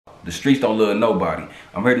The streets don't love nobody.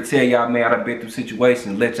 I'm here to tell y'all, man, I done been through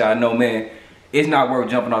situations, let y'all know, man, it's not worth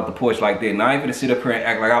jumping off the porch like that. Now, I ain't finna sit up here and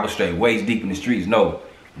act like I was straight waist deep in the streets, no.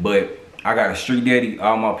 But I got a street daddy,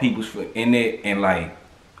 all my people's in it, and like,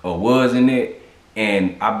 or was in it,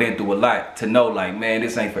 and I've been through a lot to know, like, man,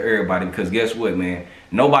 this ain't for everybody, because guess what, man?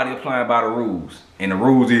 Nobody applying by the rules, and the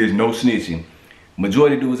rules is no snitching.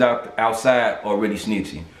 Majority of dudes outside already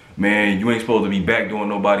snitching. Man, you ain't supposed to be backdooring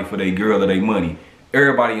nobody for their girl or their money.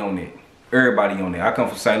 Everybody on that. Everybody on that. I come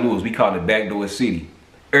from St. Louis. We call it backdoor city.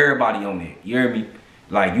 Everybody on that. You hear me?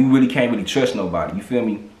 Like, you really can't really trust nobody. You feel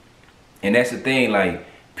me? And that's the thing. Like,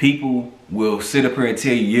 people will sit up here and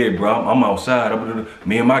tell you, yeah, bro, I'm outside.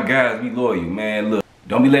 Me and my guys, we loyal. Man, look.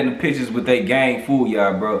 Don't be letting the pictures with they gang fool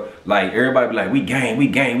y'all, bro. Like, everybody be like, we gang, we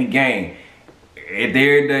gang, we gang. At the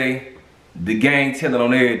every day, the gang telling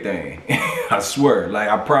on everything. I swear. Like,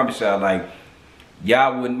 I promise y'all, like,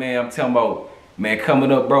 y'all wouldn't, man, I'm telling about, man,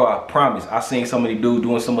 coming up, bro, I promise. I seen so many dudes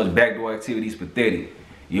doing so much backdoor activities, pathetic.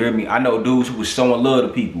 You hear me? I know dudes who was showing love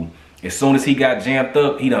to people. As soon as he got jammed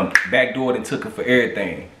up, he done backdoored and took it for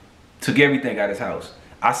everything. Took everything out of his house.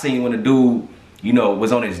 I seen when a dude, you know,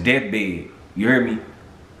 was on his deathbed. You hear me?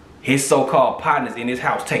 His so-called partners in his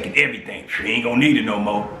house taking everything. He ain't gonna need it no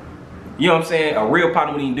more. You know what I'm saying? A real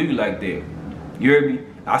partner wouldn't even do you like that. You hear me?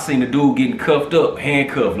 I seen the dude getting cuffed up,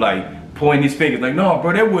 handcuffed, like pointing his fingers, like, no,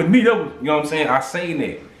 bro, that wasn't me. That was, you know what I'm saying? I seen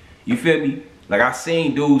that. You feel me? Like, I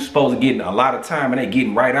seen dudes supposed to get a lot of time and they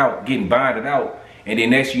getting right out, getting bonded out. And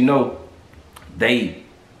then next you know, they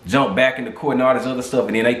jump back in the court and all this other stuff,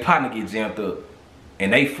 and then they partner get jammed up.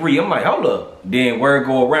 And they free. I'm like, hold up. Then word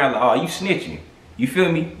go around like, oh, you snitching. You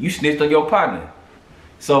feel me? You snitched on your partner.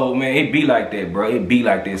 So, man, it be like that, bro. It be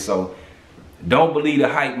like that. So, don't believe the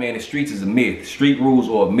hype, man. The streets is a myth. Street rules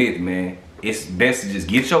are a myth, man. It's best to just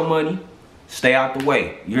get your money, stay out the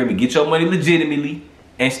way. You hear me? Get your money legitimately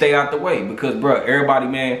and stay out the way. Because, bro, everybody,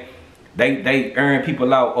 man, they earn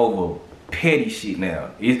people out over petty shit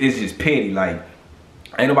now. It's just petty. Like,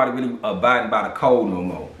 ain't nobody really abiding by the code no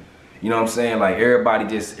more. You know what I'm saying? Like, everybody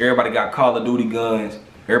got Call of Duty guns.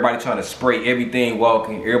 Everybody trying to spray everything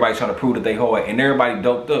walking. Everybody trying to prove that they hard. And everybody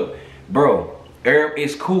doped up. Bro,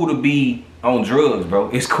 it's cool to be on drugs, bro.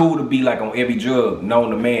 It's cool to be like on every drug known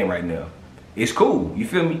to man right now. It's cool. You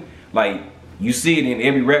feel me? Like, you see it in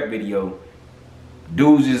every rap video.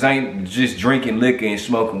 Dudes just ain't just drinking liquor and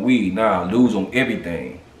smoking weed. Nah, dudes on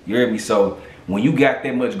everything. You hear me? So, when you got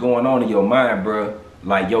that much going on in your mind, bro,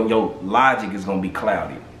 like, your logic is gonna be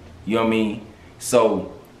clouded. You know what I mean?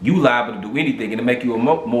 So, you liable to do anything and to make you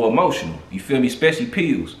more emotional. You feel me? Especially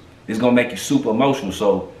pills. It's gonna make you super emotional.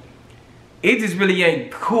 So it just really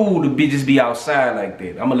ain't cool to just be outside like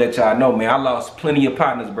that. I'm gonna let y'all know, man. I lost plenty of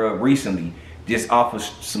partners, bro, recently, just off of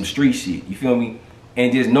some street shit. You feel me?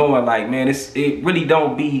 And just knowing, like, man, it really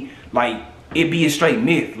don't be like, it be a straight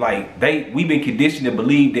myth. Like, we've been conditioned to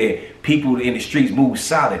believe that people in the streets move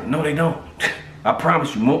solid. No, they don't. I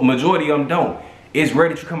promise you, majority of them don't. It's rare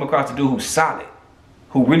that you come across a dude who's solid.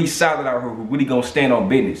 Who really solid out here, who really gonna stand on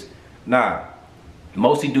business. Nah,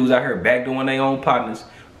 most of these dudes out here backdooring their own partners,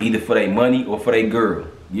 either for their money or for their girl.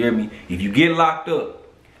 You hear me? If you get locked up,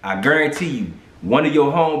 I guarantee you, one of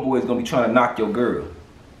your homeboys gonna be trying to knock your girl.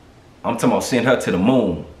 I'm talking about send her to the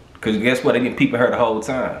moon. Cause guess what? They been peeping her the whole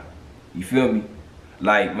time. You feel me?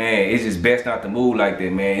 Like, man, it's just best not to move like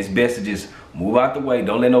that, man. It's best to just move out the way.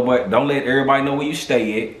 Don't let everybody know where you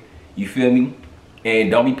stay at. You feel me?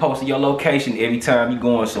 And don't be posting your location every time you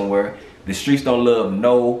going somewhere. The streets don't love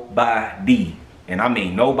nobody. And I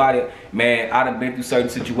mean nobody. Man, I done been through certain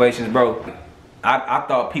situations, bro. I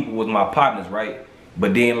thought people was my partners, right?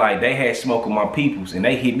 But then, like, they had smoke with my peoples. And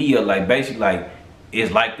they hit me up, like, basically, like,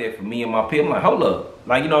 it's like that for me and my people. I'm like, hold up.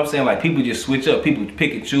 Like, you know what I'm saying? Like, people just switch up. People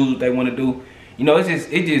pick and choose what they want to do. You know,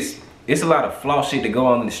 it's a lot of flaw shit that go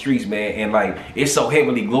on in the streets, man. And, like, it's so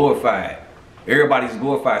heavily glorified. Everybody's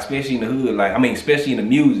glorified, especially in the hood. Like, I mean, especially in the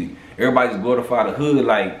music. Everybody's glorified the hood,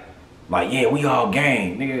 like, yeah, we all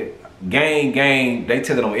gang, nigga. Gang, they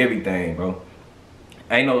tell it on everything, bro.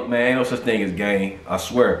 Ain't no such thing as gang, I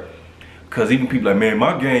swear. Cause even people like, man,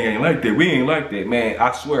 my gang ain't like that. We ain't like that, man.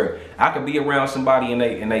 I swear, I could be around somebody in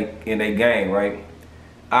they gang, right?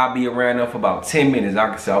 I'll be around them for about 10 minutes. I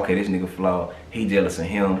can say, okay, this nigga flawed. He jealous of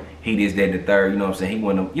him. He this, that, the third. You know what I'm saying? He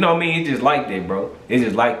want them. You know what I mean? It's just like that, bro. It's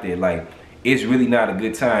just like that. Like, it's really not a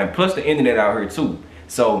good time. Plus the internet out here too.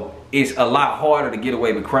 So it's a lot harder to get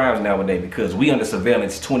away with crimes nowadays because we under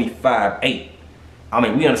surveillance 25/8. I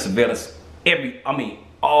mean, we under surveillance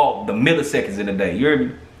all the milliseconds in the day. You hear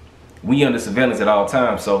me? We under surveillance at all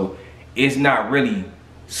times. So it's not really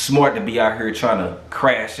smart to be out here trying to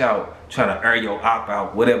crash out, trying to air your op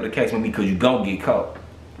out, whatever the case may be, because you gonna get caught.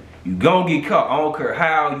 You gonna get caught. I don't care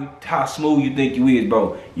how smooth you think you is,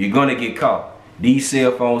 bro. You're gonna get caught. These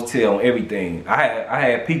cell phones tell on everything. I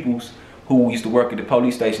had peoples who used to work at the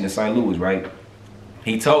police station in St. Louis, right?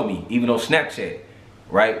 He told me, even on Snapchat,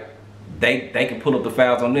 right? They can pull up the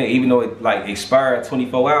files on there, even though it like expired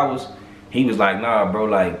 24 hours. He was like, nah, bro,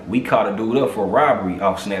 like we caught a dude up for a robbery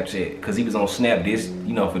off Snapchat because he was on Snap this,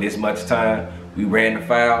 you know, for this much time. We ran the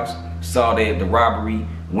files, saw that the robbery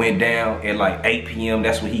went down at like 8 p.m.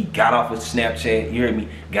 That's when he got off of Snapchat, you heard me?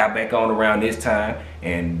 Got back on around this time,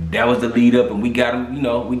 and that was the lead up, and we got him, you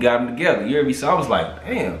know, we got him together, you heard me? So I was like,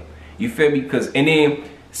 damn, you feel me? Because, and then,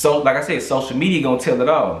 so like I said, social media gonna tell it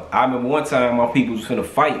all. I remember one time my people was finna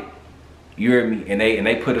fight, you heard me? And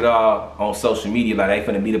they put it all on social media, like they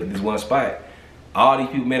finna meet up at this one spot. All these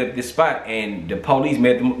people met up at this spot, and the police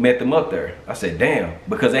met them up there. I said, damn,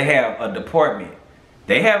 because they have a department.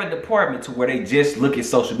 They have a department to where they just look at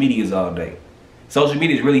social medias all day. Social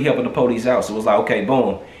media is really helping the police out. So it's like, okay,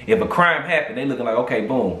 boom. If a crime happened, they looking like, okay,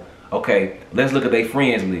 boom. Okay, let's look at their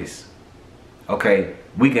friends list. Okay,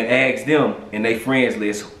 we can ask them in their friends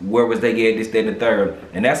list, where was they at, this, that, and the third.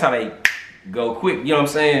 And that's how they go quick, you know what I'm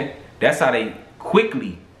saying? That's how they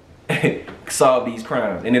quickly solve these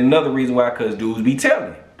crimes. And then another reason why, cause dudes be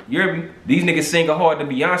telling. You hear me? These niggas sing hard to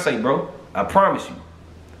Beyonce, bro. I promise you.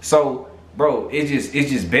 So, bro, it's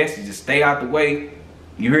just best to just stay out the way.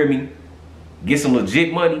 You hear me? Get some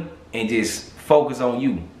legit money and just focus on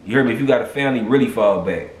you. You hear me? If you got a family, really fall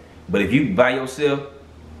back. But if you by yourself,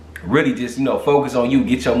 really just, you know, focus on you,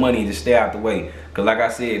 get your money and just stay out the way. Cause like I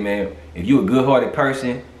said, man, if you a good-hearted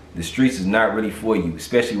person, the streets is not really for you,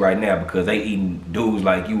 especially right now because they eating dudes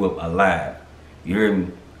like you up alive. You hear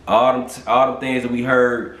me? All them things that we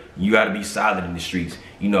heard, you gotta be solid in the streets.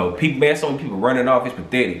 You know, people, man, so many people running off, it's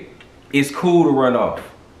pathetic. It's cool to run off.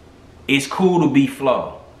 It's cool to be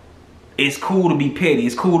flawed. It's cool to be petty.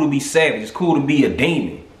 It's cool to be savage. It's cool to be a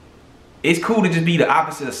demon. It's cool to just be the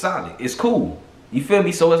opposite of solid. It's cool. You feel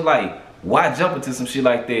me? So it's like, why jump into some shit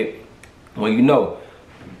like that when you know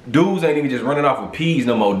dudes ain't even just running off with peas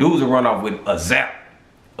no more. Dudes are run off with a zap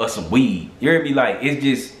or some weed. You hear me? Like,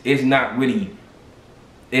 it's not really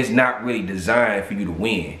designed for you to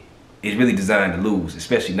win. It's really designed to lose,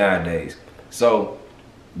 especially nowadays. So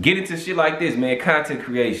get into shit like this, man. Content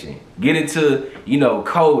creation. Get into, you know,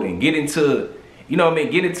 coding. Get into, you know what I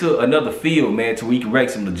mean? Get into another field, man, to where you can make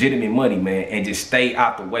some legitimate money, man, and just stay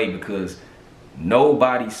out the way because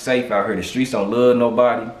nobody's safe out here. The streets don't love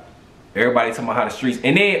nobody. Everybody talking about how the streets.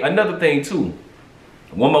 And then another thing too.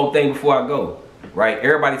 One more thing before I go. Right?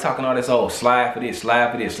 Everybody talking all this, oh, slide for this,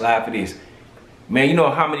 slide for this, slide for this. Man, you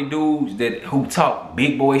know how many dudes who talk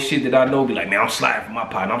big boy shit that I know be like, man, I'm sliding for my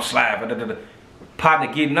partner, I'm sliding for the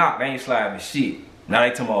partner getting knocked, they ain't sliding for shit. Now they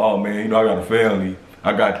talking about, oh man, you know, I got a family,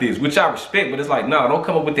 I got this, which I respect, but it's like, nah, don't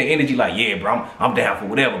come up with the energy like, yeah, bro, I'm down for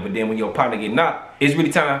whatever. But then when your partner get knocked, it's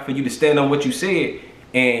really time for you to stand on what you said,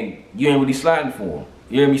 and you ain't really sliding for them.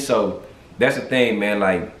 You hear me? So that's the thing, man.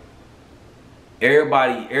 Like,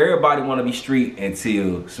 everybody want to be street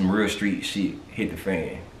until some real street shit hit the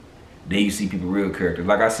fan. Then you see people real characters.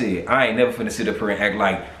 Like I said, I ain't never finna sit up here and act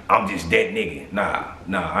like I'm just that nigga. Nah,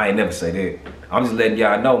 I ain't never say that. I'm just letting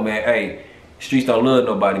y'all know, man, hey, streets don't love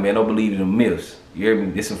nobody, man. Don't believe in the myths. You hear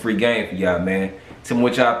me? This some free game for y'all, man. Tell me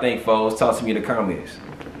what y'all think, folks. Talk to me in the comments.